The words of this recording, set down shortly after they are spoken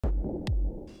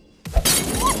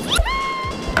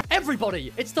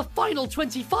everybody, it's the final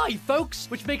 25, folks,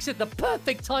 which makes it the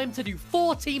perfect time to do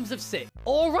 4 teams of 6.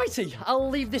 Alrighty, I'll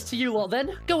leave this to you lot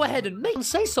then. Go ahead and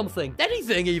say something.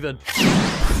 Anything, even.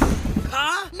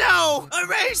 Huh? No!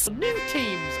 Erase! New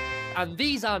teams. And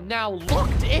these are now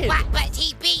locked in. But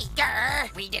TP,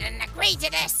 grr, we didn't agree to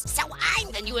this, so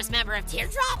I'm the newest member of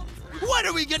Teardrop. What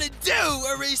are we gonna do,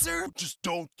 Eraser? Just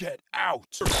don't get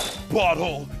out.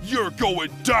 Bottle, you're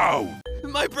going down.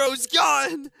 My bro's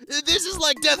gone. This is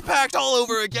like Death Pact all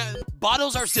over again.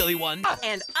 Bottle's our silly one.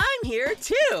 And I'm here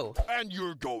too. And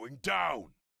you're going down.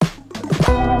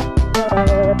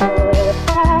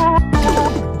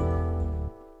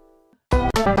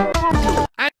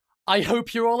 I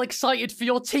hope you're all excited for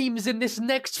your teams in this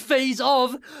next phase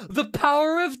of The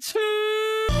Power of 2!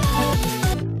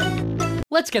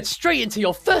 Let's get straight into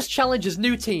your first challenge as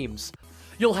new teams.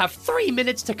 You'll have 3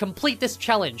 minutes to complete this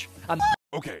challenge. And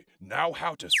Okay, now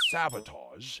how to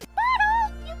sabotage.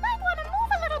 Bottle, you might want to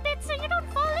move a little bit so you don't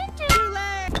fall into.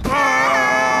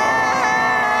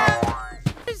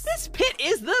 This pit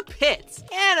is the pits,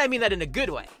 and I mean that in a good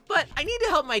way. But I need to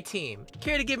help my team.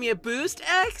 Care to give me a boost,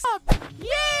 X?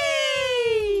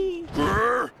 Yay!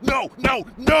 Grr! No, no,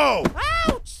 no!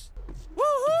 Ouch!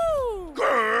 Woohoo!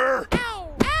 Grr!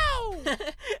 Ow! Ow!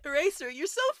 Eraser, you're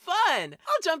so fun.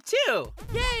 I'll jump too.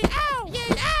 Yay, ow!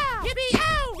 Yay, ow! Yippee,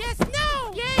 ow! Yes,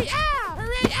 no! Yay, ow!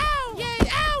 Hooray, ow! Yay,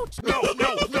 ouch! No,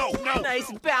 no, no, no!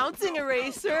 Nice bouncing,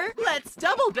 Eraser. Let's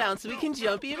double bounce so we can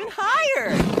jump even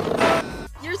higher.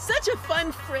 You're such a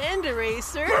fun friend,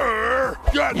 Eraser. Grr!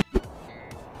 Get.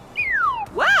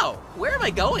 Wow, where am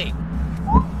I going?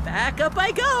 Back up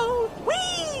I go.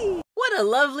 Whee! What a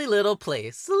lovely little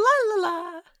place. La la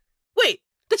la. Wait,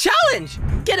 the challenge!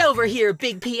 Get over here,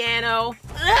 big piano.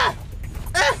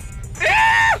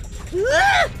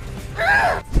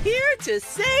 Here to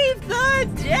save the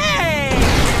day.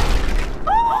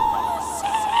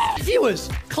 viewers,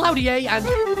 Cloudier and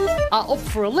are up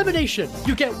for elimination.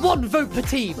 You get 1 vote per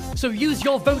team, so use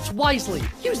your votes wisely.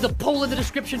 Use the poll in the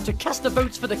description to cast the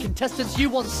votes for the contestants you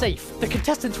want safe. The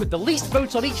contestants with the least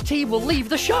votes on each team will leave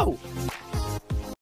the show.